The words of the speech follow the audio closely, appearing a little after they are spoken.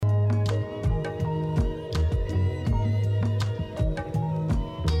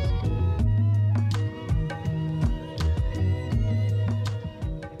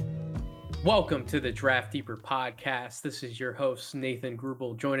Welcome to the Draft Deeper podcast. This is your host, Nathan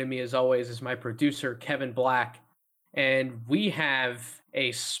Grubel. Joining me as always is my producer, Kevin Black. And we have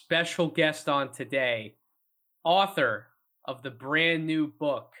a special guest on today, author of the brand new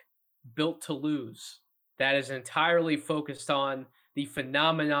book, Built to Lose, that is entirely focused on the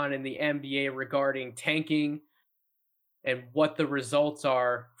phenomenon in the NBA regarding tanking and what the results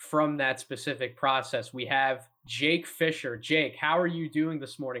are from that specific process. We have Jake Fisher. Jake, how are you doing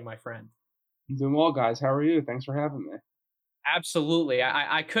this morning, my friend? I'm doing well, guys. How are you? Thanks for having me. Absolutely.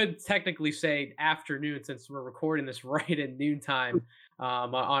 I could technically say afternoon since we're recording this right at noontime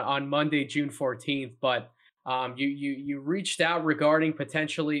on Monday, June 14th. But you reached out regarding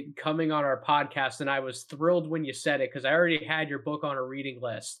potentially coming on our podcast, and I was thrilled when you said it because I already had your book on a reading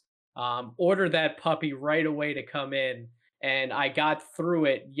list. Order that puppy right away to come in. And I got through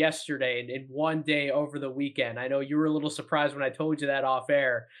it yesterday in one day over the weekend. I know you were a little surprised when I told you that off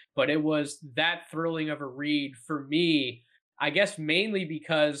air, but it was that thrilling of a read for me. I guess mainly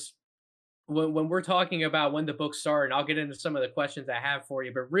because when we're talking about when the book started, and I'll get into some of the questions I have for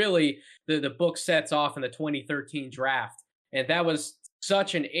you, but really the book sets off in the 2013 draft. And that was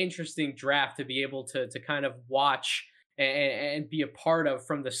such an interesting draft to be able to kind of watch and be a part of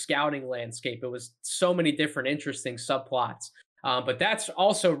from the scouting landscape. It was so many different interesting subplots. But that's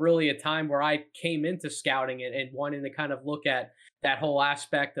also really a time where I came into scouting and wanting to kind of look at that whole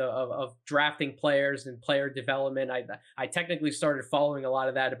aspect of drafting players and player development. I technically started following a lot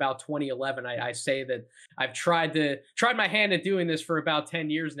of that about 2011. I say that I've tried my hand at doing this for about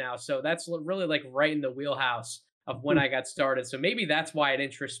 10 years now. So that's really like right in the wheelhouse of when I got started. So maybe that's why it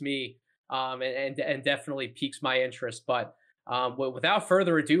interests me, and definitely piques my interest. But without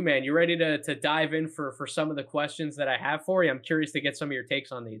further ado, man, you ready to dive in for some of the questions that I have for you? I'm curious to get some of your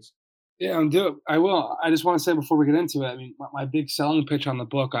takes on these. Yeah, I will. I just want to say before we get into it, I mean, my big selling pitch on the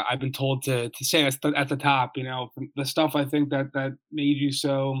book, I've been told to say at the top, the stuff I think that made you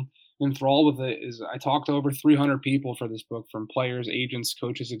so enthralled with it is I talked to over 300 people for this book, from players, agents,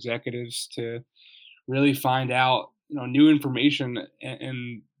 coaches, executives, to really find out, new information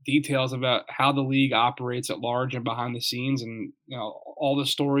and details about how the league operates at large and behind the scenes. And, all the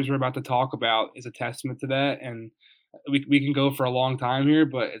stories we're about to talk about is a testament to that. And we can go for a long time here,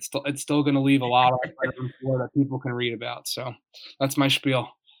 but it's still going to leave a lot of room for that people can read about. So that's my spiel.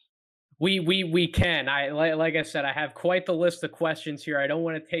 We can. Like I said, I have quite the list of questions here. I don't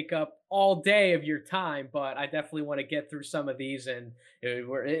want to take up all day of your time, but I definitely want to get through some of these, and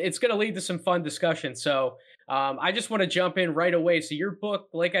it's going to lead to some fun discussion. So I just want to jump in right away. So your book,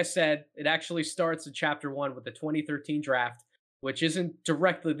 like I said, it actually starts in chapter 1 with the 2013 draft, which isn't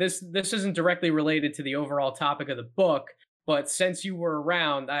directly this isn't directly related to the overall topic of the book. But since you were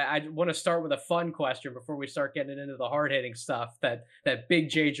around, I want to start with a fun question before we start getting into the hard hitting stuff, that big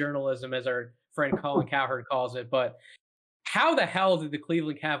J journalism, as our friend Colin Cowherd calls it. But how the hell did the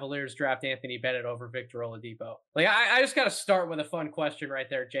Cleveland Cavaliers draft Anthony Bennett over Victor Oladipo? Like, I just got to start with a fun question right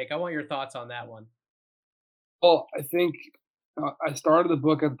there, Jake. I want your thoughts on that one. Well, I think I started the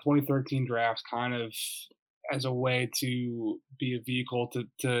book at the 2013 drafts kind of as a way to be a vehicle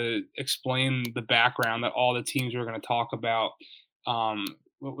to explain the background that all the teams we're going to talk about,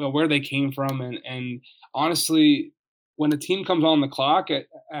 where they came from, and honestly, when a team comes on the clock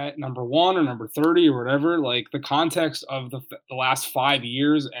at number 1 or number 30 or whatever, like the context of the last 5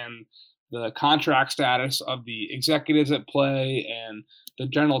 years and the contract status of the executives at play and the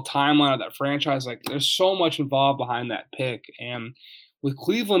general timeline of that franchise, like there's so much involved behind that pick. And with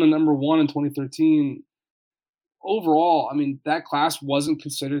Cleveland at number 1 in 2013, overall, I mean, that class wasn't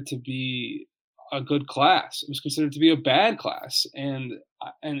considered to be a good class. It was considered to be a bad class, and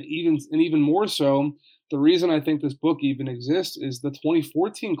even more so, the reason I think this book even exists is the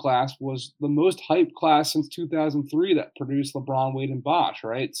 2014 class was the most hyped class since 2003 that produced LeBron, Wade, and Bosh,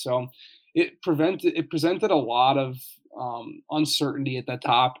 right? So it presented a lot of uncertainty at the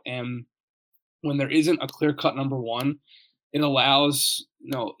top, and when there isn't a clear cut number 1, it allows,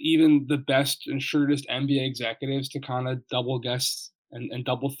 even the best and shrewdest NBA executives to kind of double guess and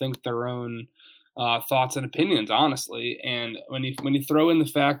double think their own thoughts and opinions, honestly. And when you throw in the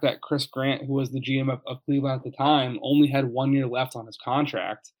fact that Chris Grant, who was the GM of Cleveland at the time, only had 1 year left on his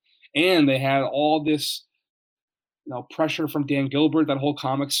contract, and they had all this, pressure from Dan Gilbert, that whole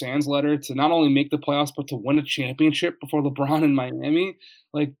Comic Sans letter, to not only make the playoffs but to win a championship before LeBron in Miami,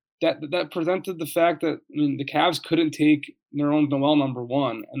 like that presented the fact that, I mean, the Cavs couldn't take Nerlens Noel number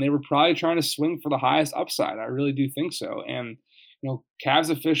 1, and they were probably trying to swing for the highest upside. I really do think so. And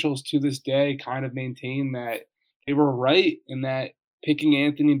Cavs officials to this day kind of maintain that they were right in that picking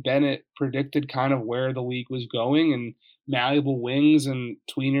Anthony Bennett predicted kind of where the league was going, and malleable wings and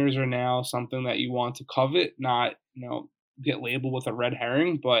tweeners are now something that you want to covet, not, get labeled with a red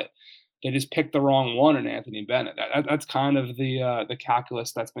herring, but they just picked the wrong one in Anthony Bennett. That's kind of the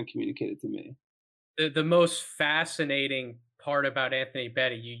calculus that's been communicated to me. The most fascinating part about Anthony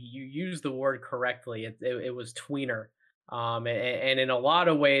Petty, you used the word correctly. It was tweener, and in a lot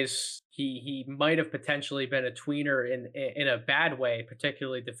of ways, he might have potentially been a tweener in a bad way,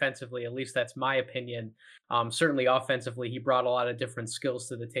 particularly defensively. At least that's my opinion. Certainly offensively, he brought a lot of different skills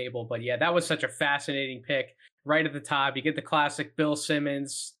to the table. But yeah, that was such a fascinating pick. Right at the top, you get the classic Bill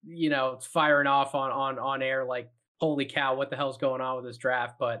Simmons, firing off on air like, holy cow, what the hell's going on with this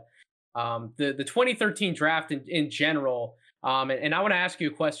draft? But the 2013 draft in general. And I want to ask you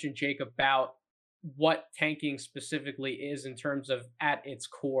a question, Jake, about what tanking specifically is in terms of at its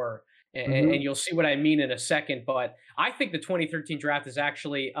core. And Mhm. you'll see what I mean in a second. But I think the 2013 draft is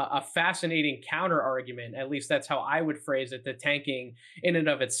actually a fascinating counter argument. At least that's how I would phrase it, the tanking in and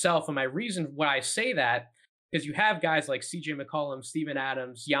of itself. And my reason why I say that, because you have guys like CJ McCollum, Steven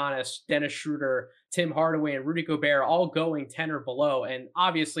Adams, Giannis, Dennis Schroeder, Tim Hardaway, and Rudy Gobert all going 10 or below. And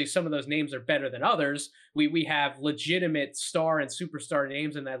obviously, some of those names are better than others. We have legitimate star and superstar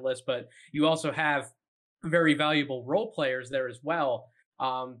names in that list, but you also have very valuable role players there as well.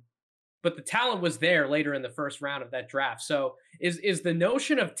 But the talent was there later in the first round of that draft. So is the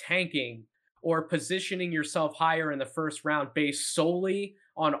notion of tanking or positioning yourself higher in the first round based solely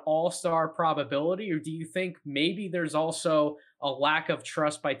on all-star probability, or do you think maybe there's also a lack of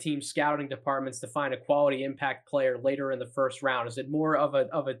trust by team scouting departments to find a quality impact player later in the first round? Is it more of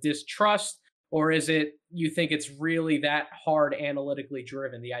a distrust, or is it you think it's really that hard analytically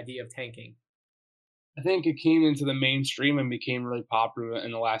driven, the idea of tanking? I think it came into the mainstream and became really popular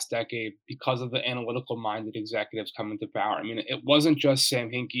in the last decade because of the analytical minded executives coming to power. I mean, it wasn't just Sam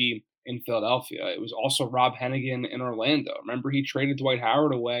Hinkie in Philadelphia, it was also Rob Hennigan in Orlando. Remember, he traded Dwight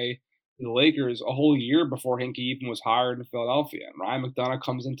Howard away to the Lakers a whole year before Hinkie even was hired in Philadelphia. And Ryan McDonough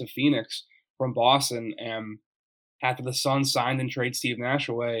comes into Phoenix from Boston, and after the Suns signed and trade Steve Nash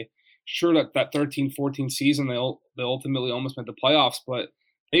away, sure that 13-14 season they ultimately almost made the playoffs, but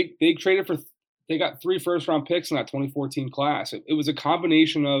they traded for they got 3 first round picks in that 2014 class. It was a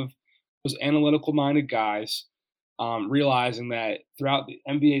combination of those analytical minded guys realizing that throughout the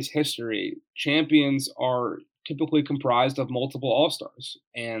NBA's history, champions are typically comprised of multiple all stars,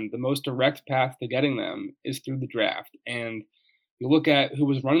 and the most direct path to getting them is through the draft. And you look at who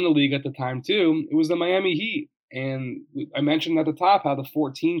was running the league at the time too, it was the Miami Heat. And I mentioned at the top how the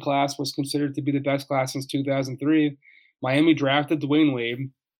 14 class was considered to be the best class since 2003. Miami drafted Dwayne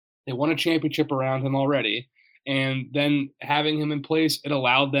Wade. They won a championship around him already. And then having him in place, it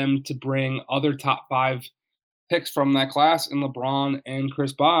allowed them to bring other top 5 picks from that class in LeBron and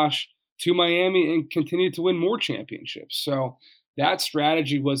Chris Bosh to Miami and continue to win more championships. So that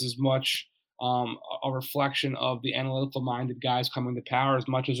strategy was as much a reflection of the analytical minded guys coming to power as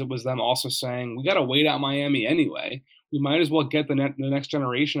much as it was them also saying, we got to wait out Miami anyway. We might as well get the next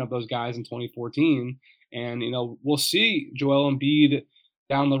generation of those guys in 2014. And, we'll see Joel Embiid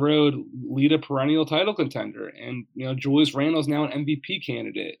down the road lead a perennial title contender. And, Julius Randle's now an MVP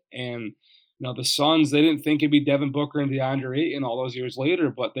candidate. And, the Suns, they didn't think it'd be Devin Booker and DeAndre Ayton all those years later,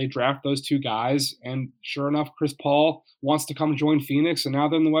 but they draft those 2 guys. And sure enough, Chris Paul wants to come join Phoenix, and now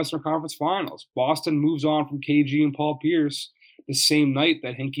they're in the Western Conference Finals. Boston moves on from KG and Paul Pierce the same night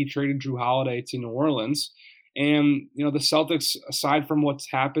that Hinkie traded Jrue Holiday to New Orleans. And, the Celtics, aside from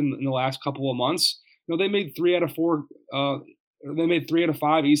what's happened in the last couple of months, they made 3 out of 4 they made 3 out of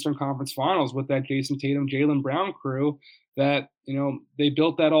 5 Eastern Conference Finals with that Jason Tatum, Jaylen Brown crew that, they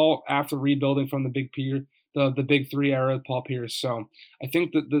built that all after rebuilding from the big 3 era of Paul Pierce. So I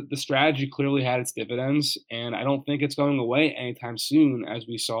think that the strategy clearly had its dividends, and I don't think it's going away anytime soon, as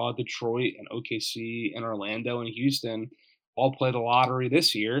we saw Detroit and OKC and Orlando and Houston all play the lottery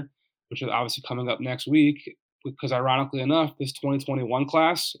this year, which is obviously coming up next week, because ironically enough, this 2021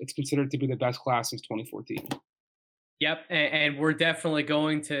 class, it's considered to be the best class since 2014. Yep, and we're definitely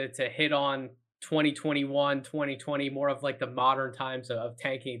going to hit on 2021, 2020, more of like the modern times of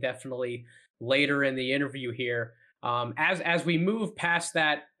tanking, definitely later in the interview here. As we move past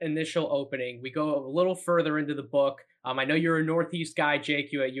that initial opening, we go a little further into the book. I know you're a Northeast guy,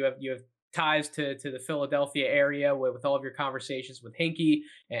 Jake. You have ties to the Philadelphia area with all of your conversations with Hinkie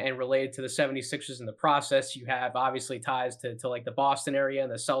and related to the 76ers in the process. You have obviously ties to like the Boston area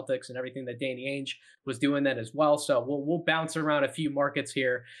and the Celtics and everything that Danny Ainge was doing that as well. So we'll bounce around a few markets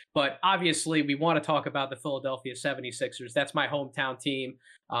here, but obviously we want to talk about the Philadelphia 76ers. That's my hometown team.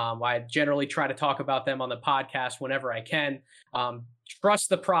 I generally try to talk about them on the podcast whenever I can. Trust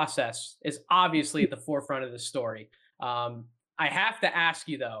the process is obviously at the forefront of the story. I have to ask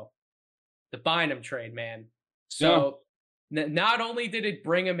you though, the Bynum trade, man. Yeah. So not only did it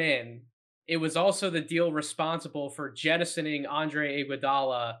bring him in, it was also the deal responsible for jettisoning Andre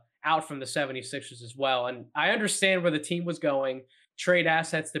Iguodala out from the 76ers as well. And I understand where the team was going, trade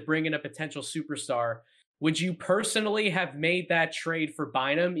assets to bring in a potential superstar. Would you personally have made that trade for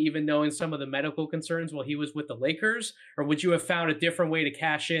Bynum, even knowing some of the medical concerns while he was with the Lakers? Or would you have found a different way to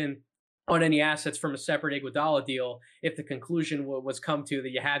cash in on any assets from a separate Iguodala deal if the conclusion was come to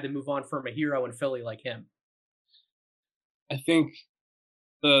that you had to move on from a hero in Philly like him? I think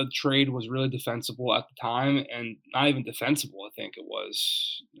the trade was really defensible at the time, and not even defensible. I think it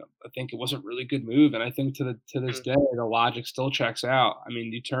was. I think it was a really good move, and I think to this Mm. day the logic still checks out. I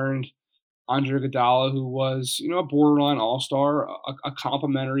mean, you turned Andre Iguodala, who was a borderline all star, a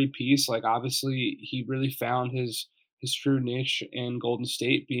complimentary piece. Like obviously, he really found his true niche in Golden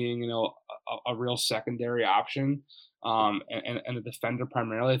State, being a real secondary option, and a defender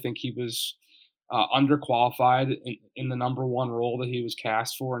primarily. I think he was underqualified in the number one role that he was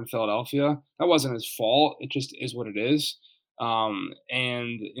cast for in Philadelphia. That wasn't his fault. It just is what it is. And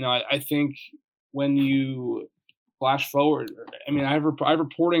I think when you flash forward, I mean, I have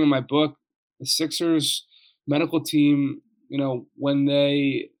reporting in my book. The Sixers medical team, when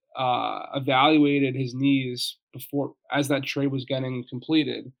they evaluated his knees before as that trade was getting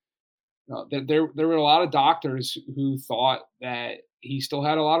completed, there were a lot of doctors who thought that he still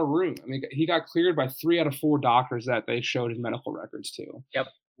had a lot of room. I mean, he got cleared by 3 out of 4 doctors that they showed his medical records to. Yep.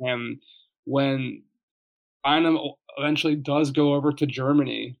 And when Bynum eventually does go over to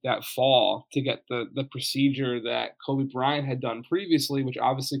Germany that fall to get the procedure that Kobe Bryant had done previously, which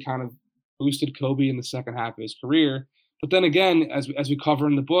obviously kind of boosted Kobe in the second half of his career. But then again, as we cover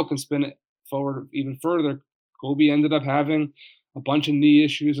in the book and spin it forward even further, Kobe ended up having a bunch of knee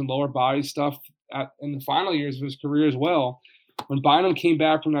issues and lower body stuff in the final years of his career as well. When Bynum came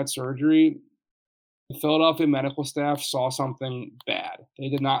back from that surgery, the Philadelphia medical staff saw something bad. They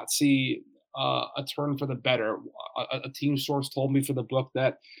did not see a turn for the better. A team source told me for the book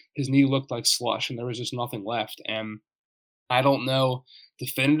that his knee looked like slush and there was just nothing left. And I don't know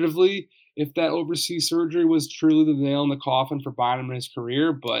definitively if that overseas surgery was truly the nail in the coffin for Bynum in his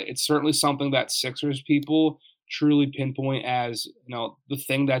career, but it's certainly something that Sixers people truly pinpoint as the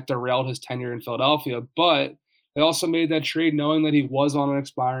thing that derailed his tenure in Philadelphia. But they also made that trade knowing that he was on an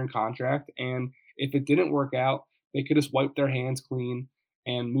expiring contract, and if it didn't work out, they could just wipe their hands clean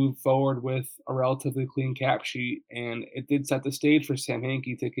and move forward with a relatively clean cap sheet. And it did set the stage for Sam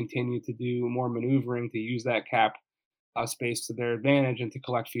Hinkie to continue to do more maneuvering to use that cap space to their advantage and to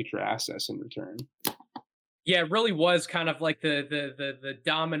collect future assets in return. Yeah, it really was kind of like the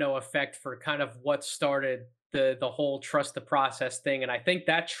domino effect for kind of what started the whole trust the process thing. And I think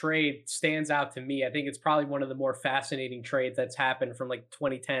that trade stands out to me. I think it's probably one of the more fascinating trades that's happened from like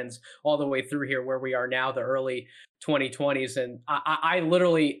 2010s all the way through here where we are now, the early 2020s. And I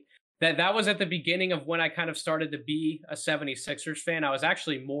literally that was at the beginning of when I kind of started to be a 76ers fan. I was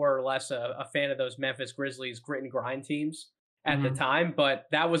actually more or less a fan of those Memphis Grizzlies grit and grind teams at the Mhm. time, but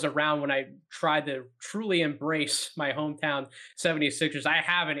that was around when I tried to truly embrace my hometown 76ers. I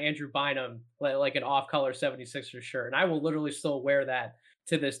have an Andrew Bynum, like an off-color 76ers shirt, and I will literally still wear that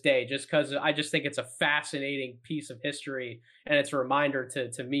to this day just because I just think it's a fascinating piece of history, and it's a reminder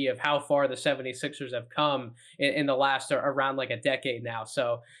to me of how far the 76ers have come in the last around like a decade now.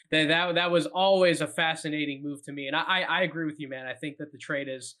 So that was always a fascinating move to me, and I agree with you, man. I think that the trade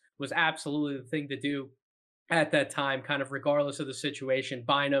was absolutely the thing to do at that time, kind of regardless of the situation.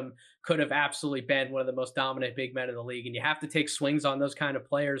 Bynum could have absolutely been one of the most dominant big men in the league, and you have to take swings on those kind of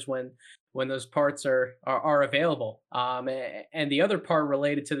players when those parts are available. And the other part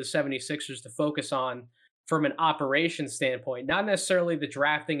related to the 76ers to focus on from an operations standpoint, not necessarily the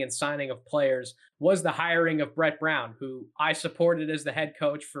drafting and signing of players, was the hiring of Brett Brown, who I supported as the head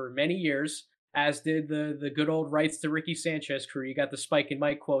coach for many years, as did the good old rights to Ricky Sanchez crew. You got the Spike and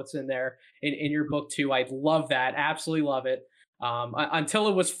Mike quotes in there in your book too. I love that, absolutely love it. Until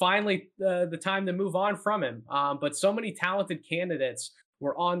it was finally the time to move on from him. But so many talented candidates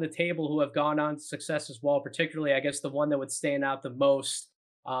were on the table who have gone on to success as well. Particularly, I guess the one that would stand out the most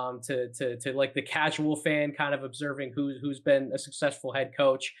to like the casual fan kind of observing who's been a successful head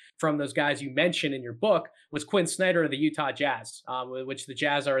coach from those guys you mentioned in your book was Quinn Snyder of the Utah Jazz, which the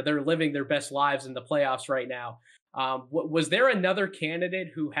Jazz they're living their best lives in the playoffs right now. Was there another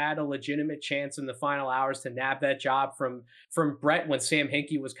candidate who had a legitimate chance in the final hours to nab that job from Brett when Sam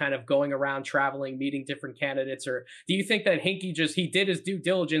Hinkie was kind of going around traveling, meeting different candidates? Or do you think that Hinkie he did his due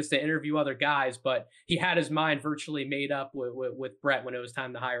diligence to interview other guys, but he had his mind virtually made up with Brett when it was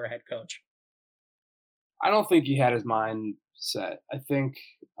time to hire a head coach? I don't think he had his mind set. I think,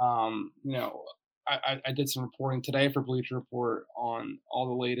 you know, I did some reporting today for Bleacher Report on all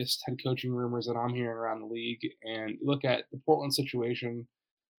the latest head coaching rumors that I'm hearing around the league. And you look at the Portland situation,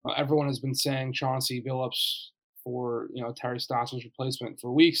 everyone has been saying Chauncey Billups for, Terry Stotts's replacement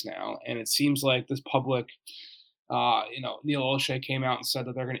for weeks now. And it seems like this public, Neil Olshey came out and said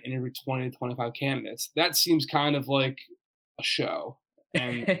that they're going to interview 20 to 25 candidates. That seems kind of like a show.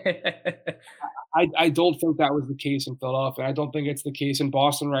 And I don't think that was the case in Philadelphia. I don't think it's the case in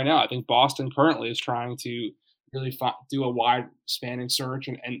Boston right now. I think Boston currently is trying to really do a wide spanning search,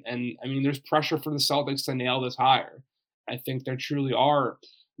 and I mean, there's pressure for the Celtics to nail this hire. I think they truly are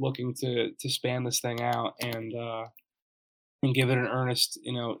looking to span this thing out and give it an earnest,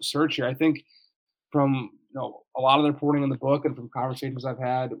 search here. I think from a lot of the reporting in the book and from conversations I've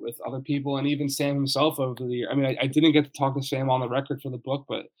had with other people and even Sam himself over the year. I mean, I didn't get to talk to Sam on the record for the book,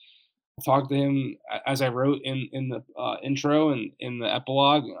 but I talked to him as I wrote in the intro and in the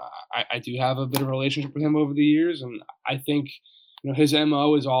epilogue. I do have a bit of a relationship with him over the years, and I think his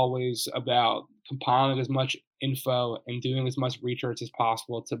MO is always about compiling as much info and doing as much research as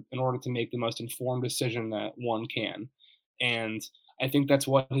possible in order to make the most informed decision that one can. And I think that's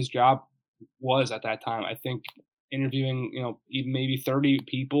what his job was at that time. I think interviewing, even maybe 30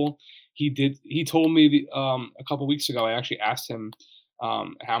 people. He told me a couple weeks ago, I actually asked him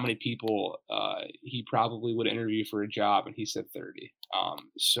how many people he probably would interview for a job, and he said 30.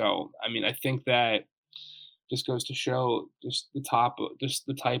 So, I mean, I think that just goes to show just the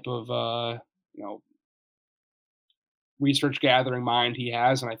type of research gathering mind he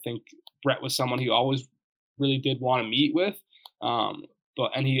has, and I think Brett was someone he always really did want to meet with.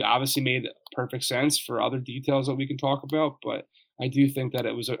 And he obviously made perfect sense for other details that we can talk about. But I do think that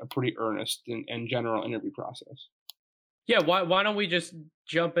it was a pretty earnest and general interview process. Yeah, why don't we just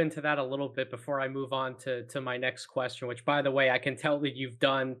jump into that a little bit before I move on to my next question, which, by the way, I can tell that you've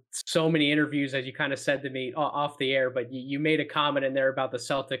done so many interviews, as you kind of said to me off the air, but you made a comment in there about the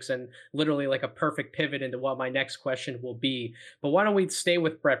Celtics and literally like a perfect pivot into what my next question will be. But why don't we stay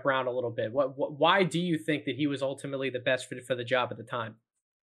with Brett Brown a little bit? Why do you think that he was ultimately the best fit for the job at the time?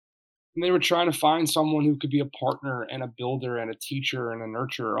 And they were trying to find someone who could be a partner and a builder and a teacher and a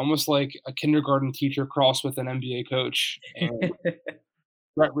nurturer, almost like a kindergarten teacher crossed with an NBA coach. And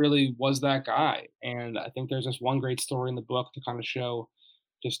Brett really was that guy. And I think there's this one great story in the book to kind of show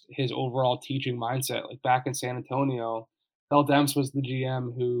just his overall teaching mindset. Like back in San Antonio, Bill Demps was the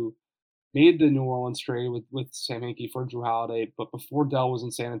GM who made the New Orleans trade with Sam Hinkie for Drew Holiday. But before Dell was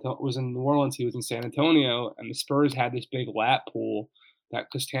in New Orleans, he was in San Antonio, and the Spurs had this big lap pool that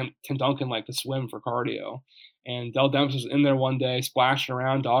because Tim Duncan liked to swim for cardio. And Dell Demps was in there one day, splashing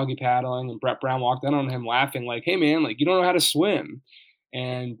around, doggy paddling, and Brett Brown walked in on him laughing, like, "Hey man, like you don't know how to swim."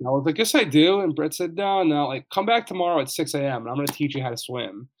 And I was like, "Yes, I do." And Brett said, "No, no, like come back tomorrow at 6 a.m. and I'm gonna teach you how to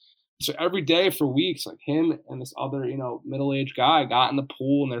swim." So every day for weeks, like him and this other, middle-aged guy got in the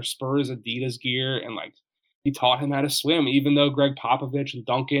pool in their Spurs Adidas gear, and like he taught him how to swim, even though Greg Popovich and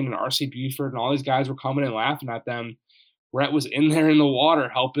Duncan and RC Buford and all these guys were coming and laughing at them. Brett was in there in the water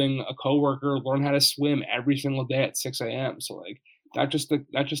helping a coworker learn how to swim every single day at 6 a.m. So like that's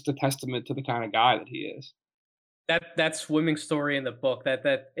just a testament to the kind of guy that he is. That swimming story in the book,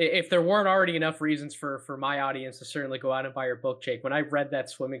 if there weren't already enough reasons for my audience to certainly go out and buy your book, Jake, when I read that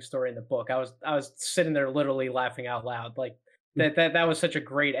swimming story in the book, I was sitting there literally laughing out loud. Like that was such a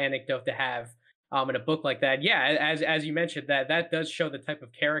great anecdote to have in a book like that. Yeah, as you mentioned, that does show the type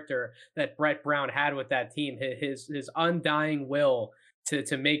of character that Brett Brown had with that team. His undying will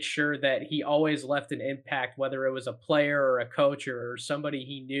to make sure that he always left an impact, whether it was a player or a coach or somebody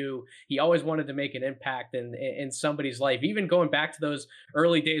he knew. He always wanted to make an impact in somebody's life, even going back to those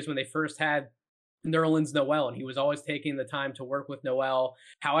early days when they first had Nerlens Noel, and he was always taking the time to work with Noel,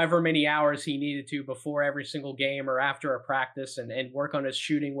 however many hours he needed to before every single game or after a practice, and work on his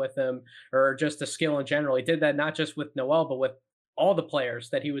shooting with him or just a skill in general. He did that not just with Noel, but with all the players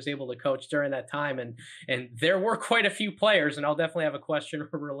that he was able to coach during that time. And there were quite a few players, and I'll definitely have a question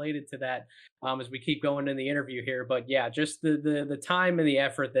related to that as we keep going in the interview here. But yeah, just the time and the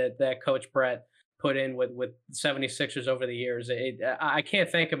effort that Coach Brett put in with 76ers over the years. I can't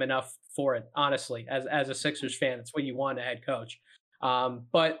thank him enough for it, honestly, as a Sixers fan. It's what you want a head coach.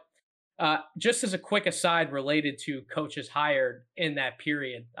 But just as a quick aside related to coaches hired in that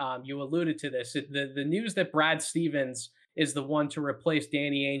period, you alluded to this. The news that Brad Stevens is the one to replace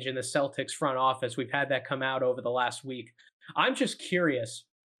Danny Ainge in the Celtics front office. We've had that come out over the last week. I'm just curious,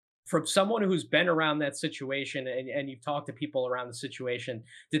 from someone who's been around that situation and you've talked to people around the situation,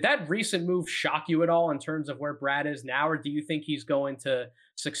 did that recent move shock you at all in terms of where Brad is now, or do you think he's going to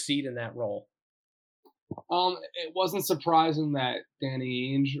succeed in that role? It wasn't surprising that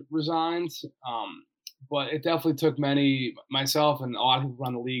Danny Ainge resigned, but it definitely took myself and a lot of people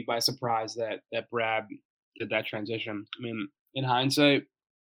around the league by surprise that Brad did that transition. I mean, in hindsight,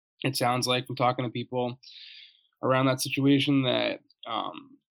 it sounds like from talking to people around that situation that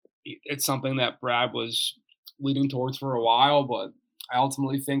it's something that Brad was leading towards for a while, but I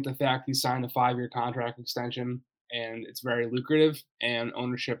ultimately think the fact he signed a 5-year contract extension and it's very lucrative and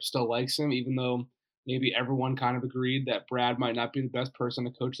ownership still likes him, even though maybe everyone kind of agreed that Brad might not be the best person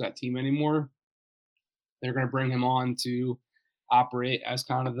to coach that team anymore. They're going to bring him on to operate as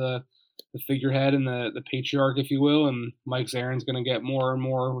kind of the figurehead and the patriarch, if you will. And Mike Zarin's going to get more and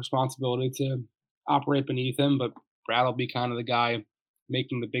more responsibility to operate beneath him, but Brad will be kind of the guy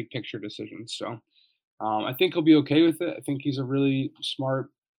making the big picture decisions. So I think he'll be okay with it. I think he's a really smart,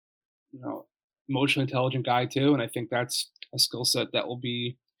 you know, emotionally intelligent guy too, and I think that's a skill set that will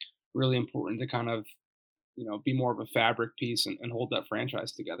be really important to kind of be more of a fabric piece and hold that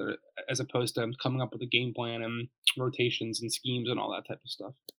franchise together as opposed to coming up with a game plan and rotations and schemes and all that type of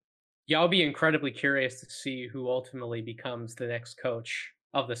stuff. Yeah, I'll be incredibly curious to see who ultimately becomes the next coach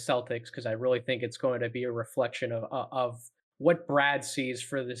of the Celtics because I really think it's going to be a reflection of what Brad sees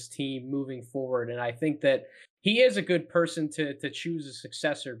for this team moving forward. And I think that he is a good person to choose a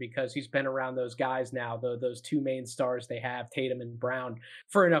successor because he's been around those guys now, those two main stars they have, Tatum and Brown,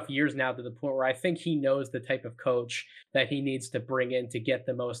 for enough years now to the point where I think he knows the type of coach that he needs to bring in to get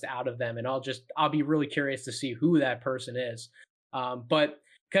the most out of them. And I'll be really curious to see who that person is. But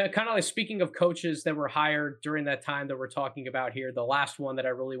kind of like speaking of coaches that were hired during that time that we're talking about here, the last one that I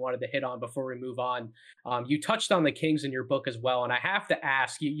really wanted to hit on before we move on, you touched on the Kings in your book as well, and I have to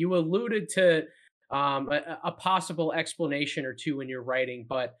ask you. You alluded to a possible explanation or two in your writing,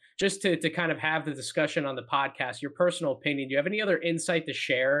 but just to kind of have the discussion on the podcast, your personal opinion. Do you have any other insight to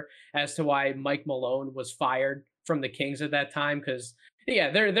share as to why Mike Malone was fired from the Kings at that time? Because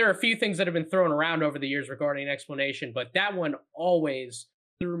yeah, there are a few things that have been thrown around over the years regarding an explanation, but that one always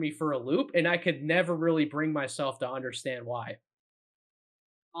threw me for a loop, and I could never really bring myself to understand why.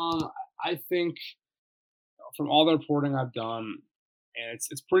 Um, I think from all the reporting I've done, and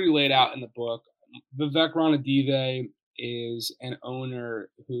it's pretty laid out in the book. Vivek Ranadive is an owner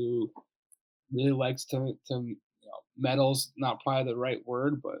who really likes to meddles, not probably the right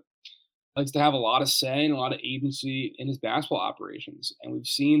word, but likes to have a lot of say and a lot of agency in his basketball operations. And we've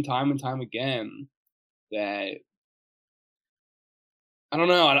seen time and time again that I don't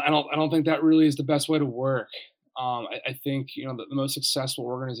know. I don't think that really is the best way to work. I think the most successful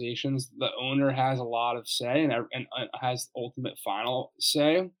organizations, the owner has a lot of say and has ultimate final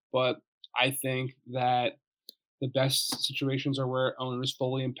say. But I think that the best situations are where owners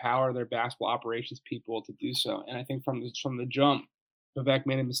fully empower their basketball operations people to do so. And I think from the jump, Vivek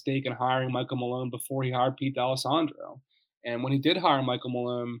made a mistake in hiring Michael Malone before he hired Pete D'Alessandro. And when he did hire Michael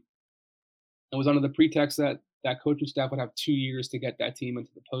Malone, it was under the pretext that that coaching staff would have 2 years to get that team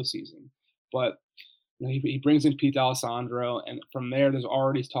into the postseason. But he brings in Pete D'Alessandro, and from there, there's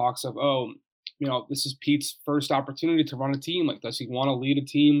already talks of, oh, this is Pete's first opportunity to run a team. Like, does he want to lead a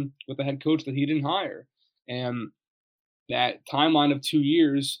team with a head coach that he didn't hire? And that timeline of 2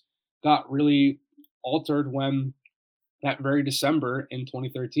 years got really altered when that very December in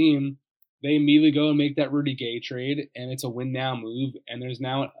 2013, they immediately go and make that Rudy Gay trade, and it's a win now move. And there's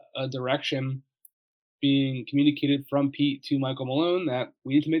now a direction being communicated from Pete to Michael Malone that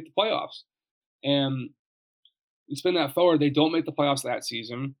we need to make the playoffs. And you spin that forward, they don't make the playoffs that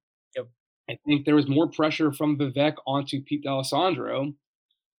season. Yep. I think there was more pressure from Vivek onto Pete D'Alessandro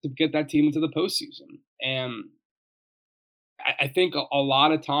to get that team into the postseason. And I think a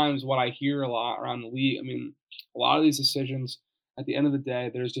lot of times what I hear a lot around the league, I mean, a lot of these decisions, at the end of the day,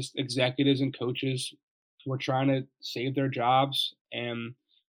 there's just executives and coaches who are trying to save their jobs, and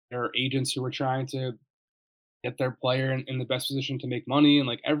there are agents who are trying to get their player in the best position to make money. And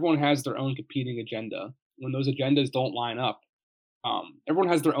like everyone has their own competing agenda. When those agendas don't line up, everyone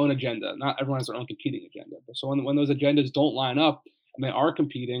has their own agenda. Not everyone has their own competing agenda. But so when those agendas don't line up and they are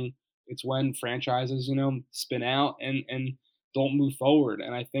competing, it's when franchises, spin out and don't move forward.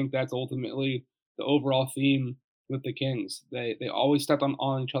 And I think that's ultimately the overall theme with the Kings. They always stepped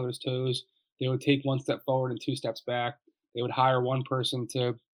on each other's toes. They would take one step forward and two steps back. They would hire one person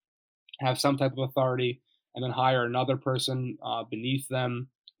to have some type of authority and then hire another person beneath them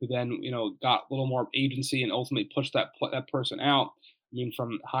who then got a little more agency and ultimately pushed that person out. I mean,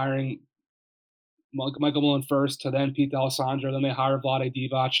 from hiring Michael Malone first to then Pete D'Alessandro, then they hire Vlade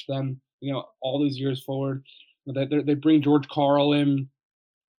Divac, then all these years forward. They bring George Karl in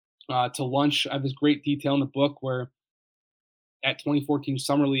to lunch. I have this great detail in the book where at 2014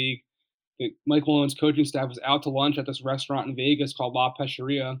 Summer League, Mike Malone's coaching staff was out to lunch at this restaurant in Vegas called La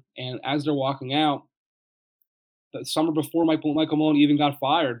Pesceria, and as they're walking out, the summer before Michael Malone even got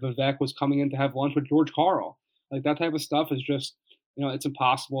fired, Vivek was coming in to have lunch with George Karl. Like that type of stuff is just, it's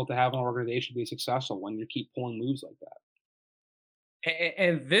impossible to have an organization be successful when you keep pulling moves like that.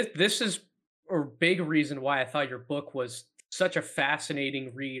 And this is a big reason why I thought your book was such a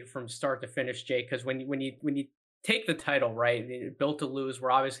fascinating read from start to finish, Jake. Because when you take the title right, Built to Lose, we're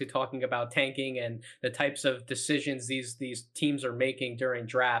obviously talking about tanking and the types of decisions these teams are making during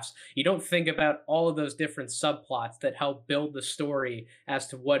drafts. You don't think about all of those different subplots that help build the story as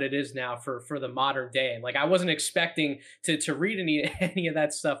to what it is now for the modern day. Like I wasn't expecting to read any of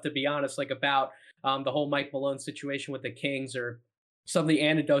that stuff, to be honest, like about the whole Mike Malone situation with the Kings, or some of the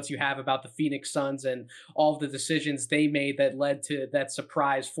anecdotes you have about the Phoenix Suns and all of the decisions they made that led to that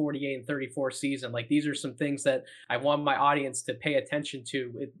surprise 48-34 season. Like these are some things that I want my audience to pay attention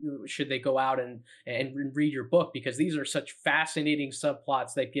to should they go out and read your book, because these are such fascinating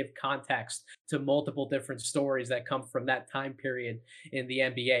subplots that give context to multiple different stories that come from that time period in the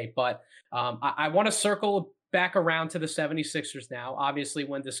NBA. But I want to circle back around to the 76ers now. Obviously,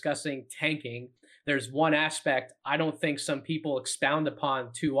 when discussing tanking, there's one aspect I don't think some people expound upon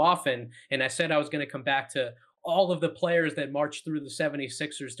too often. And I said I was going to come back to all of the players that marched through the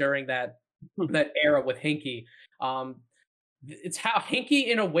 76ers during that era with Hinkie. Um, it's how Hinkie,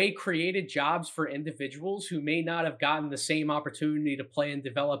 in a way, created jobs for individuals who may not have gotten the same opportunity to play and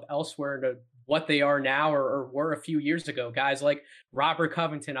develop elsewhere to what they are now, or were a few years ago. Guys like Robert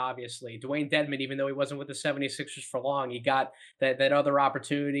Covington, obviously, Dwayne Dedmon, even though he wasn't with the 76ers for long, he got that other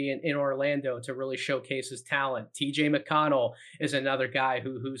opportunity in Orlando to really showcase his talent. TJ McConnell is another guy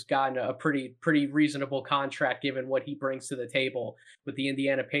who's gotten a pretty reasonable contract given what he brings to the table with the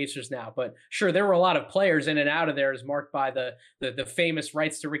Indiana Pacers now. But sure, there were a lot of players in and out of there, as marked by the famous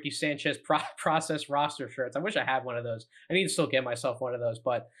rights to Ricky Sanchez process roster shirts. I wish I had one of those. I need to still get myself one of those,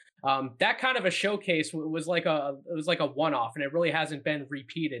 but that kind of a showcase was like a one-off, and it really hasn't been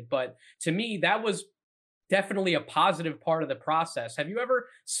repeated. But to me, that was definitely a positive part of the process. Have you ever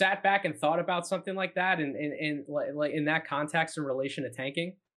sat back and thought about something like that, like in that context in relation to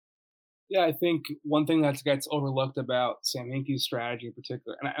tanking? Yeah, I think one thing that gets overlooked about Sam Hinkie's strategy in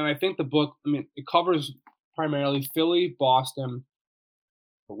particular, and I think the book, I mean, it covers primarily Philly, Boston,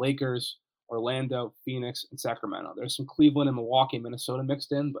 the Lakers, Orlando, Phoenix, and Sacramento. There's some Cleveland and Milwaukee, Minnesota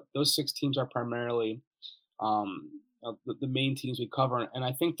mixed in, but those six teams are primarily the main teams we cover. And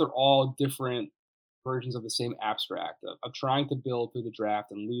I think they're all different versions of the same abstract of trying to build through the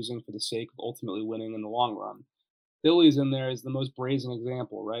draft and losing for the sake of ultimately winning in the long run. Philly's in there is the most brazen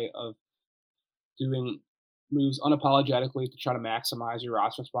example, right, of doing moves unapologetically to try to maximize your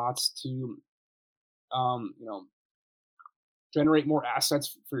roster spots to, you know, generate more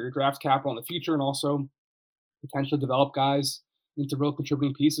assets for your draft capital in the future, and also potentially develop guys into real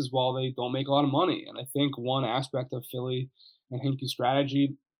contributing pieces while they don't make a lot of money. And I think one aspect of Philly and Hinkie's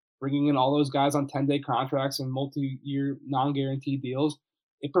strategy, bringing in all those guys on 10-day contracts and multi-year non-guaranteed deals,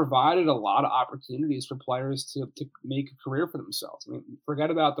 it provided a lot of opportunities for players to make a career for themselves. I mean, forget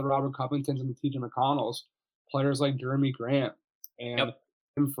about the Robert Covingtons and the TJ McConnells, players like Jeremy Grant and Yep.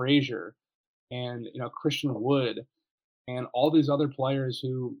 Tim Frazier and Christian Wood and all these other players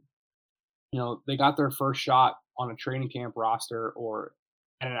who, they got their first shot on a training camp roster or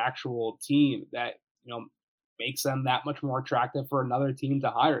at an actual team that, makes them that much more attractive for another team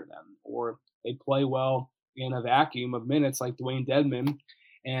to hire them, or they play well in a vacuum of minutes like Dwayne Dedmon,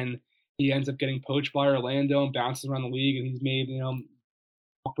 and he ends up getting poached by Orlando and bounces around the league, and he's made,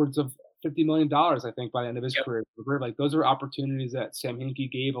 upwards of $50 million, I think, by the end of his Yep. career. Like those are opportunities that Sam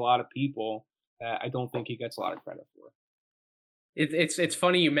Hinkie gave a lot of people that I don't think he gets a lot of credit for. It's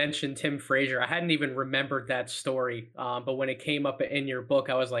funny you mentioned Tim Frazier. I hadn't even remembered that story, but when it came up in your book,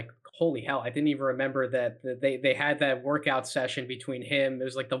 I was like, "Holy hell!" I didn't even remember that they had that workout session between him. It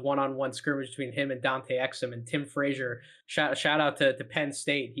was like the one-on-one scrimmage between him and Dante Exum, and Tim Frazier. Shout out to Penn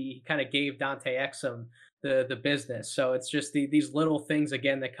State. He kind of gave Dante Exum the business. So it's just these little things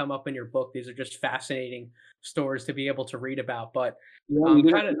again that come up in your book. These are just fascinating stories to be able to read about. But Yeah, you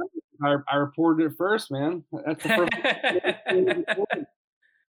didn't. kind of. I reported it first, man. That's the first.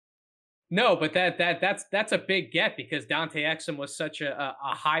 No, but that's a big get, because Dante Exum was such a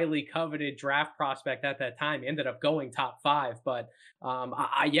highly coveted draft prospect at that time. He ended up going top 5, but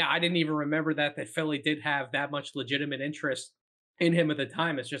yeah, I didn't even remember that Philly did have that much legitimate interest in him at the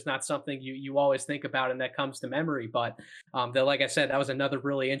time. It's just not something you always think about and that comes to memory. But like I said, that was another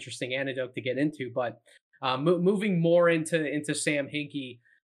really interesting anecdote to get into. But moving more into Sam Hinkie,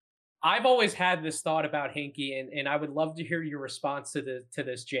 I've always had this thought about Hinkie, and I would love to hear your response to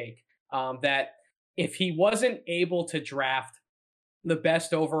this, Jake. that if he wasn't able to draft the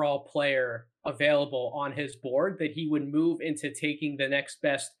best overall player available on his board, that he would move into taking the next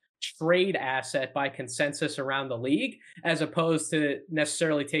best trade asset by consensus around the league, as opposed to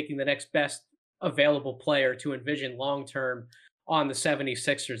necessarily taking the next best available player to envision long term on the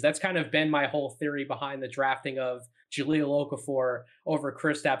 76ers. That's kind of been my whole theory behind the drafting of Jahlil Okafor over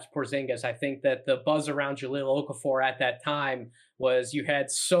Kristaps Porzingis. I think that the buzz around Jahlil Okafor at that time was you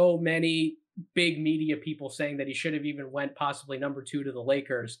had so many big media people saying that he should have even went possibly number 2 to the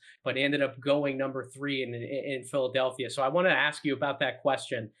Lakers, but he ended up going number 3 in Philadelphia. So I want to ask you about that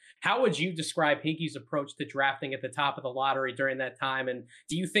question. How would you describe Hinkie's approach to drafting at the top of the lottery during that time? And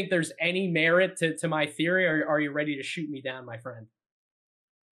do you think there's any merit to my theory, or are you ready to shoot me down, my friend?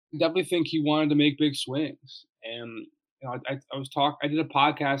 Definitely think he wanted to make big swings. And I did a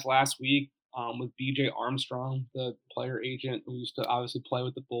podcast last week with BJ Armstrong, the player agent who used to obviously play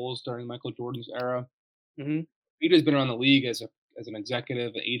with the Bulls during Michael Jordan's era. Hmm. BJ's been around the league as an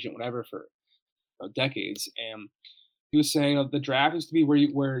executive, an agent, whatever, for decades. And he was saying the draft used to be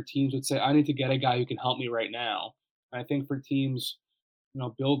where teams would say, "I need to get a guy who can help me right now." And I think for teams,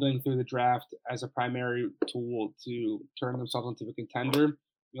 building through the draft as a primary tool to turn themselves into a contender,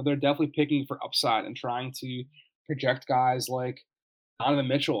 they're definitely picking for upside and trying to project guys like Donovan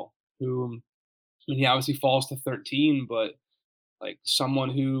Mitchell, who, I mean, he obviously falls to 13, but like someone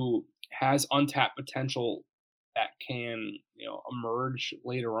who has untapped potential that can, emerge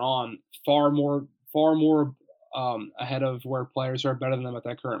later on far more ahead of where players who are better than them at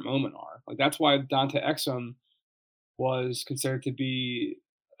that current moment are. Like that's why Dante Exum was considered to be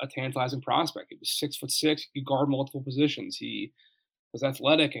a tantalizing prospect. He was 6'6", he could guard multiple positions. He was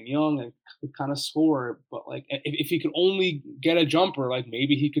athletic and young and could kind of score. But like, if he could only get a jumper, like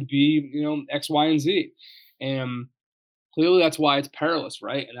maybe he could be, X, Y, and Z. And clearly, that's why it's perilous,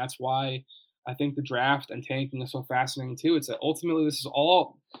 right? And that's why I think the draft and tanking is so fascinating too. It's that ultimately this is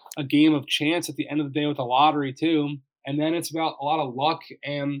all a game of chance at the end of the day with the lottery too. And then it's about a lot of luck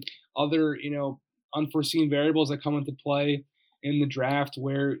and other, unforeseen variables that come into play in the draft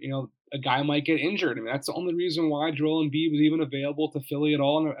where, a guy might get injured. I mean, that's the only reason why Joel Embiid was even available to Philly at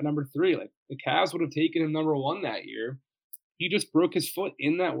all at number 3. Like the Cavs would have taken him number 1 that year. He just broke his foot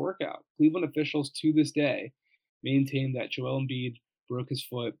in that workout. Cleveland officials to this day maintain that Joel Embiid broke his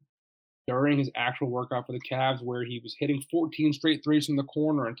foot during his actual workout for the Cavs, where he was hitting 14 straight threes from the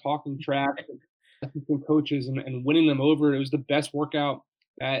corner and talking trash to assistant coaches and winning them over. It was the best workout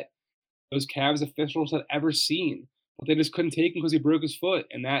that those Cavs officials had ever seen, but they just couldn't take him because he broke his foot,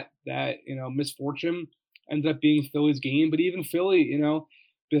 and that misfortune ended up being Philly's game. But even Philly,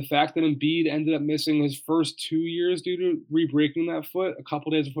 the fact that Embiid ended up missing his first 2 years due to re-breaking that foot a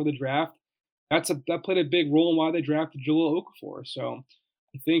couple days before the draft, that played a big role in why they drafted Jahlil Okafor. So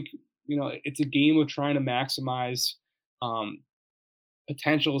I think it's a game of trying to maximize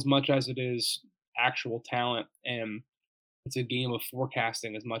potential as much as it is actual talent, and it's a game of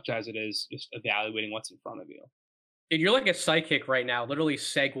forecasting as much as it is just evaluating what's in front of you. Dude, you're like a psychic right now, literally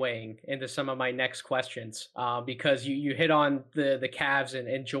segueing into some of my next questions, because you hit on the Cavs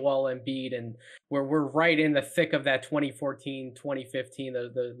and Joel Embiid, and we're right in the thick of that 2014, 2015,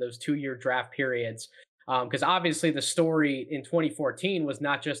 those 2-year draft periods. Because obviously the story in 2014 was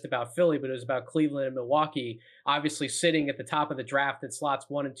not just about Philly, but it was about Cleveland and Milwaukee, obviously sitting at the top of the draft at slots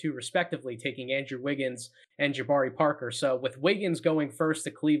 1 and 2 respectively, taking Andrew Wiggins and Jabari Parker. So with Wiggins going first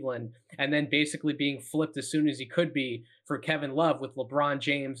to Cleveland and then basically being flipped as soon as he could be for Kevin Love with LeBron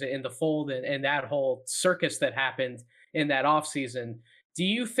James in the fold, and that whole circus that happened in that offseason, do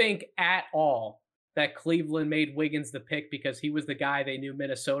you think at all that Cleveland made Wiggins the pick because he was the guy they knew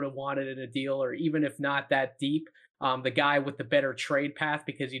Minnesota wanted in a deal, or even if not that deep, the guy with the better trade path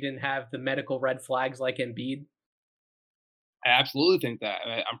because you didn't have the medical red flags like Embiid? I absolutely think that.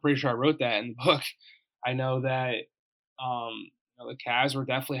 I'm pretty sure I wrote that in the book. I know that the Cavs were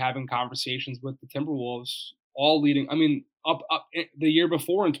definitely having conversations with the Timberwolves, all leading. I mean, up the year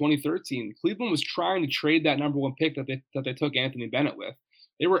before in 2013, Cleveland was trying to trade that number 1 pick that they took Anthony Bennett with.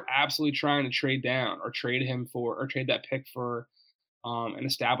 They were absolutely trying to trade down or trade that pick for an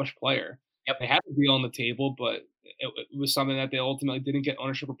established player. Yep. They had the deal on the table, but it was something that they ultimately didn't get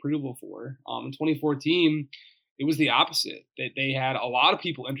ownership approval for. In 2014, it was the opposite. They had a lot of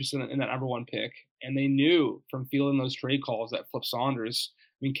people interested in that number 1 pick, and they knew from fielding those trade calls that Flip Saunders.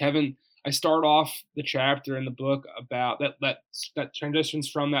 I mean, Kevin. I start off the chapter in the book about that transitions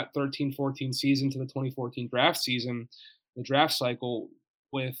from that 13-14 season to the 2014 draft season, the draft cycle,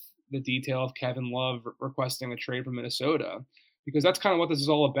 with the detail of Kevin Love requesting a trade from Minnesota, because that's kind of what this is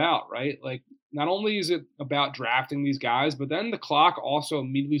all about, right? Like not only is it about drafting these guys, but then the clock also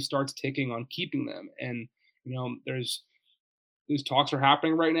immediately starts ticking on keeping them. And there's these talks are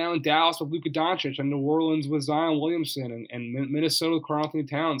happening right now in Dallas with Luka Doncic and New Orleans with Zion Williamson and Minnesota with Karl Anthony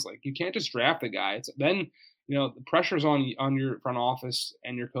Towns. Like, you can't just draft the guy. It's then the pressure's on your front office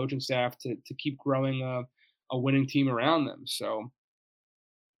and your coaching staff to keep growing a winning team around them. So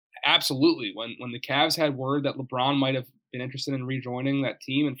absolutely, when the Cavs had word that LeBron might have been interested in rejoining that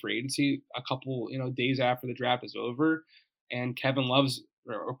team in free agency a couple days after the draft is over, and Kevin Love's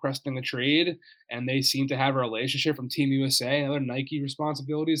requesting a trade, and they seem to have a relationship from Team USA and other Nike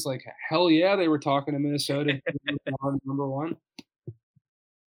responsibilities. Like, hell yeah, they were talking to Minnesota number one.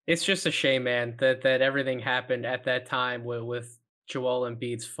 It's just a shame, man, that everything happened at that time with Joel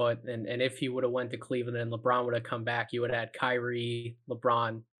Embiid's foot, and if he would have went to Cleveland and LeBron would have come back, you would have had Kyrie,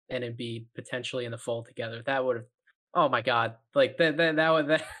 LeBron, and Embiid potentially in the fold together. That would have, oh my God, like that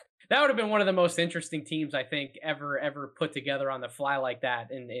would have been one of the most interesting teams I think ever put together on the fly like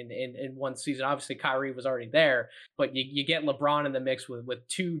that in one season. Obviously, Kyrie was already there, but you get LeBron in the mix with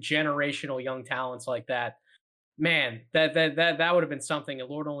two generational young talents like that. Man, that would have been something, and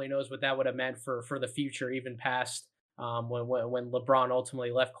Lord only knows what that would have meant for the future, even past when LeBron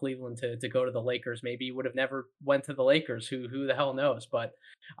ultimately left Cleveland to go to the Lakers. Maybe he would have never went to the Lakers. Who the hell knows? But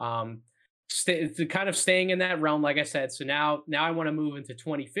kind of staying in that realm, like I said. So now I want to move into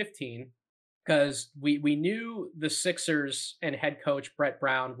 2015 because we knew the Sixers and head coach Brett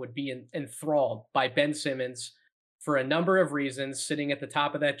Brown would be enthralled by Ben Simmons for a number of reasons, sitting at the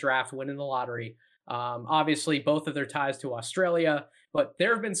top of that draft, winning the lottery. Obviously, both of their ties to Australia, but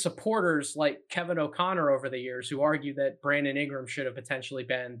there have been supporters like Kevin O'Connor over the years who argue that Brandon Ingram should have potentially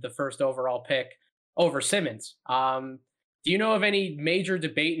been the first overall pick over Simmons. Do you know of any major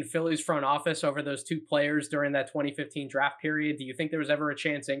debate in Philly's front office over those two players during that 2015 draft period? Do you think there was ever a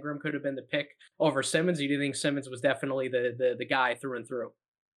chance Ingram could have been the pick over Simmons? Or do you think Simmons was definitely the guy through and through?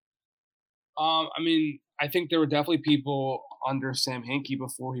 I mean, I think there were definitely people under Sam Hinkie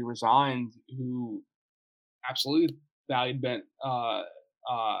before he resigned who absolutely valued Brandon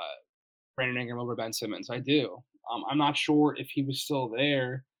Ingram over Ben Simmons. I do. I'm not sure if he was still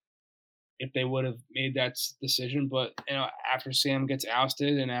there, if they would have made that decision. But after Sam gets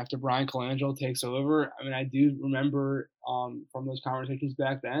ousted and after Brian Colangelo takes over, I mean, I do remember from those conversations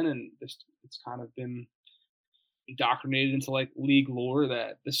back then, and it's kind of been indoctrinated into like league lore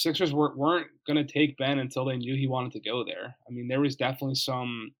that the Sixers weren't going to take Ben until they knew he wanted to go there. I mean, there was definitely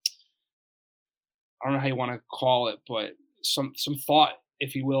some, I don't know how you want to call it, but some thought,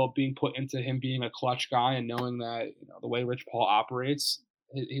 if you will, being put into him being a clutch guy and knowing that the way Rich Paul operates,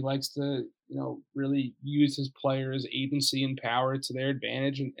 he likes to really use his players' agency and power to their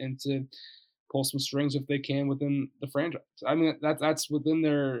advantage and to pull some strings if they can within the franchise. I mean, that's within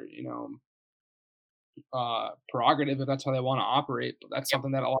their prerogative if that's how they want to operate, but that's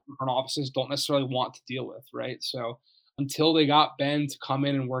something that a lot of front offices don't necessarily want to deal with, right? So until they got Ben to come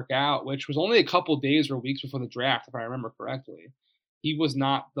in and work out, which was only a couple days or weeks before the draft, if I remember correctly, he was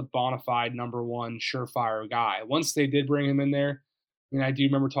not the bona fide number one surefire guy. Once they did bring him in there, I mean, I do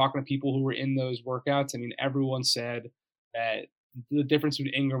remember talking to people who were in those workouts. I mean, everyone said that the difference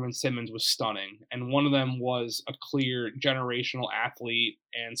between Ingram and Simmons was stunning. And one of them was a clear generational athlete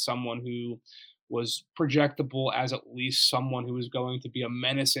and someone who was projectable as at least someone who was going to be a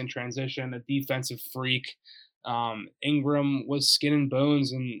menace in transition, a defensive freak. Ingram was skin and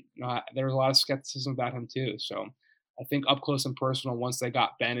bones, and there was a lot of skepticism about him too. So I think up close and personal, once they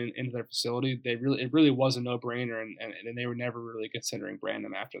got Ben into their facility, it really was a no-brainer, and they were never really considering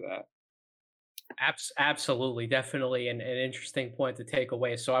Brandon after that. Absolutely, definitely an interesting point to take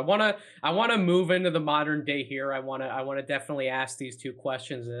away. So I wanna move into the modern day here. I wanna definitely ask these two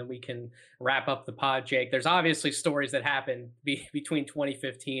questions, and then we can wrap up the pod, Jake. There's obviously stories that happened between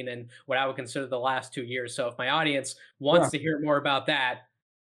 2015 and what I would consider the last 2 years. So if my audience wants to hear more about that,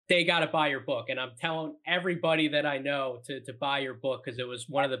 they got to buy your book. And I'm telling everybody that I know to buy your book because it was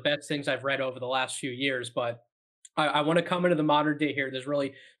one of the best things I've read over the last few years. But I want to come into the modern day here. There's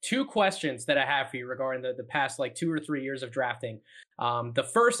really two questions that I have for you regarding the past like 2 or 3 years of drafting. The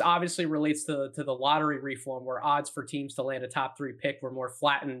first obviously relates to the lottery reform, where odds for teams to land a top three pick were more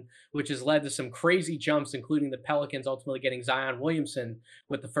flattened, which has led to some crazy jumps, including the Pelicans ultimately getting Zion Williamson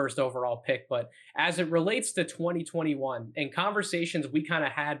with the first overall pick. But as it relates to 2021 and conversations we kind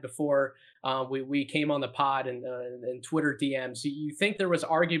of had before we came on the pod and Twitter DMs. You think there was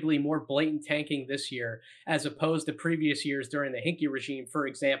arguably more blatant tanking this year as opposed to previous years during the Hinkie regime, for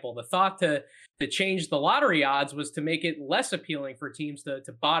example? The thought to change the lottery odds was to make it less appealing for teams to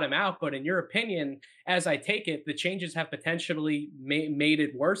bottom out. But in your opinion, as I take it, the changes have potentially made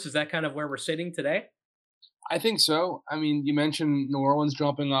it worse. Is that kind of where we're sitting today? I think so. I mean, you mentioned New Orleans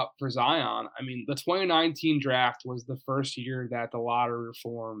jumping up for Zion. I mean, the 2019 draft was the first year that the lottery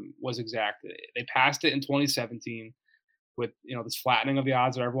reform was exacted. They passed it in 2017 with, this flattening of the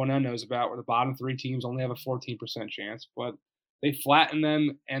odds that everyone now knows about, where the bottom three teams only have a 14% chance. But they flattened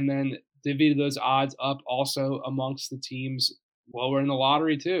them and then divvied those odds up also amongst the teams lower in the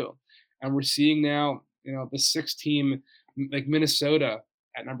lottery too. And we're seeing now, the sixth team like Minnesota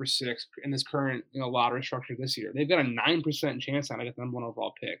at number 6 in this current, lottery structure this year. They've got a 9% chance now to get the number 1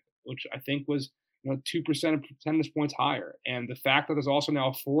 overall pick, which I think was, 2% percentage points higher. And the fact that there's also now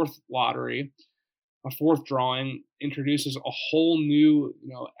a fourth lottery, a fourth drawing, introduces a whole new,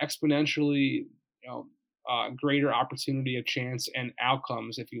 exponentially, greater opportunity of chance and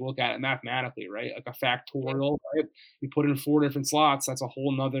outcomes if you look at it mathematically, right? Like a factorial, right? You put in 4 different slots, that's a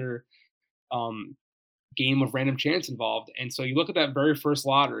whole nother um, game of random chance involved. And so you look at that very first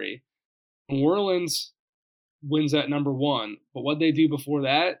lottery, New Orleans wins at number 1. But what they do before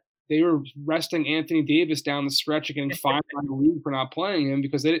that, they were resting Anthony Davis down the stretch and getting fined by the league for not playing him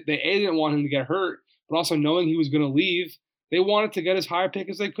because they didn't want him to get hurt, but also knowing he was going to leave, they wanted to get as high a pick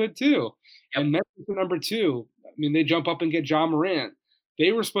as they could too. Yep. And Memphis at number 2, I mean, they jump up and get Ja Morant.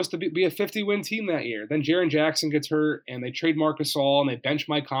 They were supposed to be a 50-win team that year. Then Jaren Jackson gets hurt, and they trade Marc Gasol, and they bench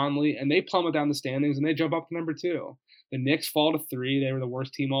Mike Conley, and they plummet down the standings, and they jump up to number 2. The Knicks fall to 3. They were the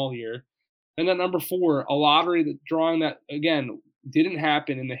worst team all year. And then number 4, a lottery drawing that, again, didn't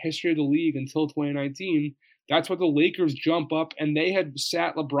happen in the history of the league until 2019. That's where the Lakers jump up, and they had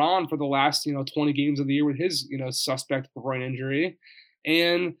sat LeBron for the last, 20 games of the year with his, suspect groin injury.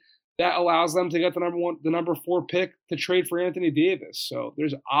 And that allows them to get the number 4 pick to trade for Anthony Davis. So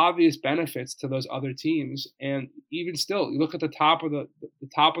there's obvious benefits to those other teams. And even still, you look at the top of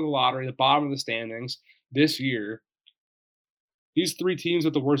the lottery, the bottom of the standings this year. These 3 teams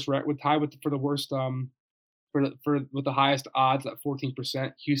with the worst would tie for the worst with the highest odds at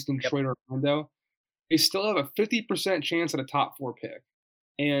 14%, Houston, Detroit, Orlando. They still have a 50% chance at a top 4 pick.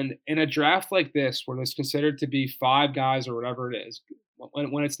 And in a draft like this, where there's considered to be 5 guys or whatever it is,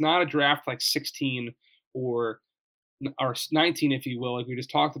 when it's not a draft like 16 or 19, if you will, like we just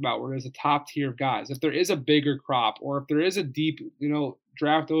talked about, where there's a top tier of guys, if there is a bigger crop or if there is a deep,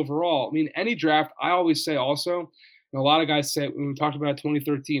 draft overall, I mean, any draft, I always say also, a lot of guys say, when we talked about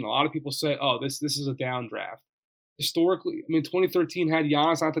 2013, a lot of people say, oh, this is a down draft. Historically, I mean, 2013 had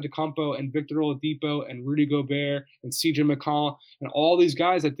Giannis Antetokounmpo and Victor Oladipo and Rudy Gobert and CJ McCollum and all these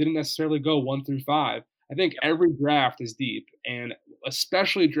guys that didn't necessarily go 1 through 5. I think every draft is deep, and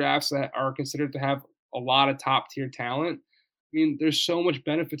especially drafts that are considered to have a lot of top tier talent. I mean, there's so much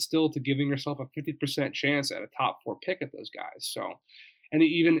benefit still to giving yourself a 50% chance at a top 4 pick at those guys. So, and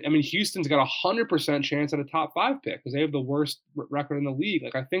even, I mean, Houston's got a 100% chance at a top 5 pick because they have the worst record in the league.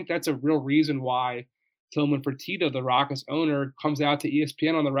 Like, I think that's a real reason why Tillman Fertitta, the Rockets owner, comes out to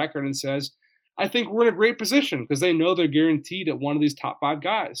ESPN on the record and says, I think we're in a great position because they know they're guaranteed at one of these top 5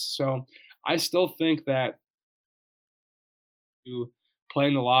 guys. So I still think that you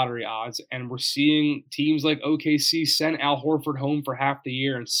playing the lottery odds, and we're seeing teams like OKC send Al Horford home for half the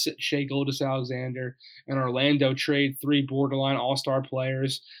year and sit Shai Gilgeous-Alexander, and Orlando trade 3 borderline all-star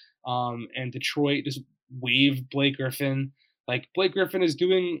players, and Detroit just waive Blake Griffin. Like, Blake Griffin is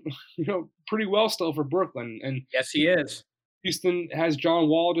doing, pretty well still for Brooklyn. And yes, he is. Houston has John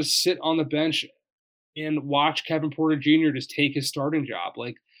Wall just sit on the bench and watch Kevin Porter Jr. just take his starting job.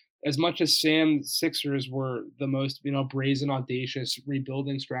 Like, as much as Sam Sixers were the most, brazen, audacious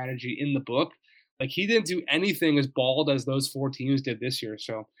rebuilding strategy in the book, like, he didn't do anything as bald as those 4 teams did this year.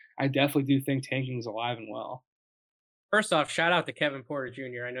 So I definitely do think tanking is alive and well. First off, shout out to Kevin Porter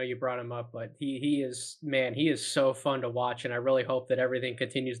Jr. I know you brought him up, but he is, man, he is so fun to watch, and I really hope that everything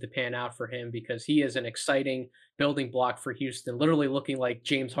continues to pan out for him because he is an exciting building block for Houston, literally looking like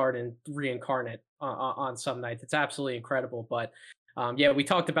James Harden reincarnate on some nights. It's absolutely incredible. But yeah, we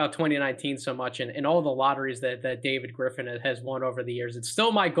talked about 2019 so much and all the lotteries that David Griffin has won over the years. It's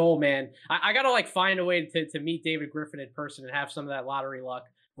still my goal, man. I got to like find a way to meet David Griffin in person and have some of that lottery luck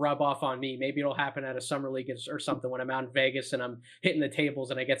rub off on me. Maybe it'll happen at a summer league or something when I'm out in Vegas and I'm hitting the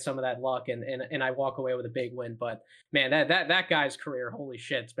tables and I get some of that luck and I walk away with a big win. But man, that guy's career, holy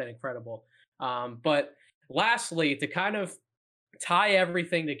shit, it's been incredible. But lastly, to kind of tie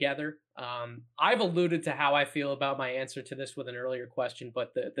everything together. I've alluded to how I feel about my answer to this with an earlier question,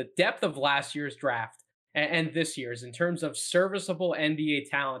 but the depth of last year's draft and this year's in terms of serviceable NBA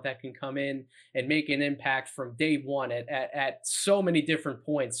talent that can come in and make an impact from day one at so many different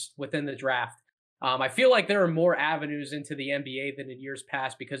points within the draft. I feel like there are more avenues into the NBA than in years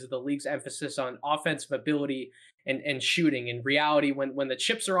past because of the league's emphasis on offensive ability and shooting. In reality, when the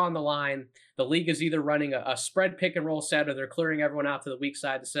chips are on the line, the league is either running a spread pick and roll set or they're clearing everyone out to the weak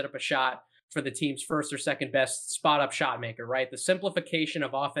side to set up a shot for the team's first or second best spot up shot maker, right? The simplification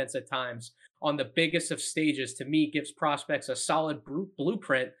of offense at times on the biggest of stages to me gives prospects a solid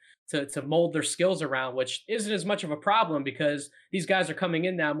blueprint to mold their skills around, which isn't as much of a problem because these guys are coming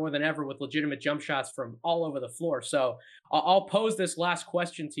in now more than ever with legitimate jump shots from all over the floor. So I'll pose this last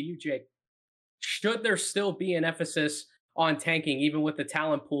question to you, Jake. Should there still be an emphasis on tanking, even with the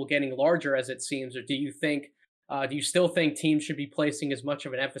talent pool getting larger as it seems, or do you still think teams should be placing as much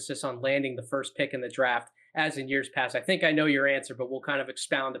of an emphasis on landing the first pick in the draft as in years past? I think I know your answer, but we'll kind of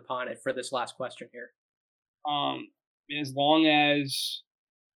expound upon it for this last question here. Um, as long as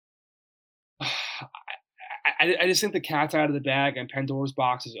I just think the cat's out of the bag and Pandora's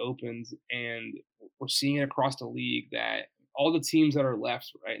box is opened, and we're seeing it across the league that all the teams that are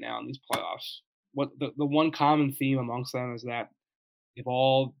left right now in these playoffs, what the one common theme amongst them is that they've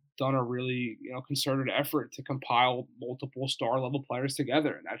all done a really concerted effort to compile multiple star level players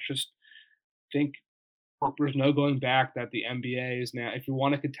together, and that's just think there's no going back that the NBA is now. If you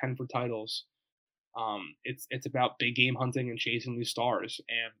want to contend for titles, it's about big game hunting and chasing these stars,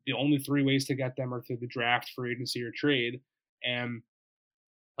 and the only three ways to get them are through the draft, free agency, or trade. And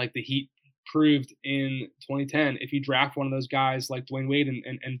like the Heat proved in 2010, if you draft one of those guys like Dwayne Wade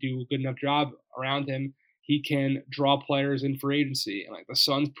and do a good enough job around him, he can draw players in free agency. And like the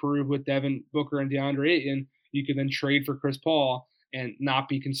Suns proved with Devin Booker and DeAndre Ayton, you can then trade for Chris Paul and not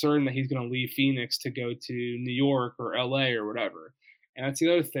be concerned that he's going to leave Phoenix to go to New York or LA or whatever. And that's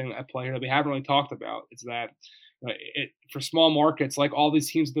the other thing at play here that we haven't really talked about is that for small markets, like all these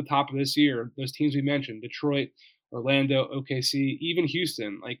teams at the top of this year, those teams we mentioned, Detroit, Orlando, OKC, even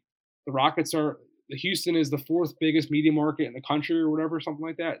Houston, like the Houston is the fourth biggest media market in the country or whatever, something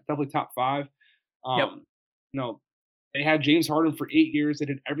like that. Definitely top five. Yep. No, they had James Harden for 8 years. They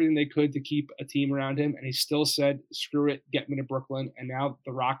did everything they could to keep a team around him, and he still said, "Screw it, get me to Brooklyn." And now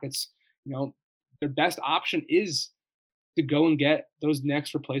the Rockets, their best option is to go and get those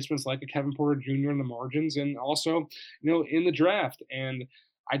next replacements like a Kevin Porter Jr. in the margins, and also, in the draft. And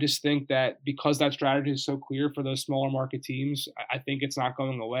I just think that because that strategy is so clear for those smaller market teams, I think it's not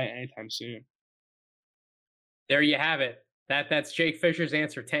going away anytime soon. There you have it. That's Jake Fisher's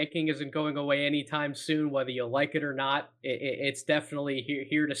answer. Tanking isn't going away anytime soon, whether you like it or not. It's definitely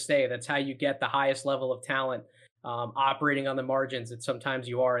here to stay. That's how you get the highest level of talent, operating on the margins that sometimes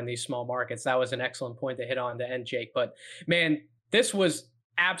you are in these small markets. That was an excellent point to hit on to end, Jake. But man, this was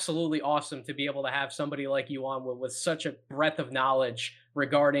absolutely awesome to be able to have somebody like you on with such a breadth of knowledge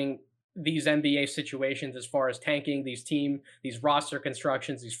regarding these NBA situations as far as tanking, these roster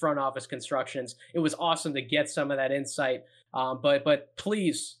constructions, these front office constructions. It was awesome to get some of that insight. But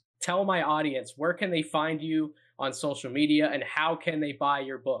please tell my audience, where can they find you on social media and how can they buy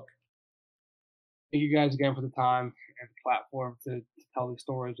your book? Thank you guys again for the time and the platform to tell these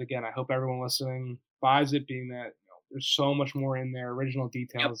stories. Again, I hope everyone listening buys it, being that there's so much more in there, original Yep.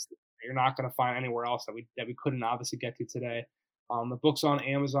 details that you're not going to find anywhere else that we couldn't obviously get to today. The book's on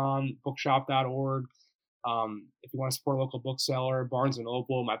Amazon, bookshop.org. If you want to support a local bookseller, Barnes and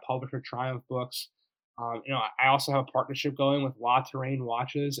Noble, my publisher Triumph Books. I also have a partnership going with La Terrain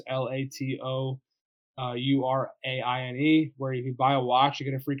Watches, Latouраine, where if you buy a watch, you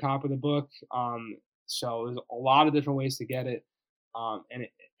get a free copy of the book. So there's a lot of different ways to get it. And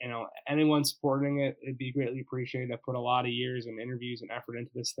anyone supporting it, it'd be greatly appreciated. I put a lot of years and interviews and effort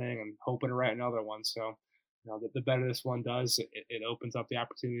into this thing, and hoping to write another one. So, the better this one does, it opens up the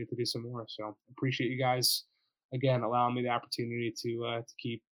opportunity to do some more. So, appreciate you guys again allowing me the opportunity to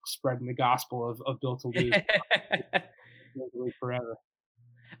keep spreading the gospel of Built to Lose, Built to Lose forever.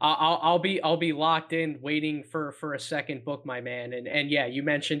 I'll be locked in waiting for a second book, my man. And yeah, you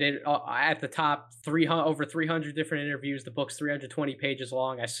mentioned it at the top. 300 over 300 different interviews. The book's 320 pages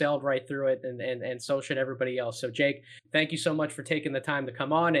long. I sailed right through it, and so should everybody else. So Jake, thank you so much for taking the time to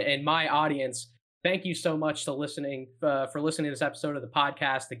come on. And my audience, thank you so much to listening for listening to this episode of the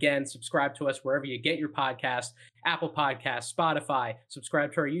podcast. Again, subscribe to us wherever you get your podcast: Apple Podcasts, Spotify.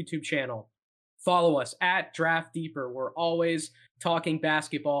 Subscribe to our YouTube channel. Follow us at Draft Deeper. We're always talking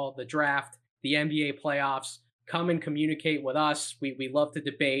basketball, the draft, the NBA playoffs, come and communicate with us. We love to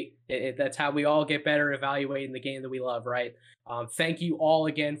debate. That's how we all get better evaluating the game that we love, right? Thank you all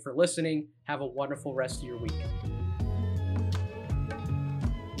again for listening. Have a wonderful rest of your week.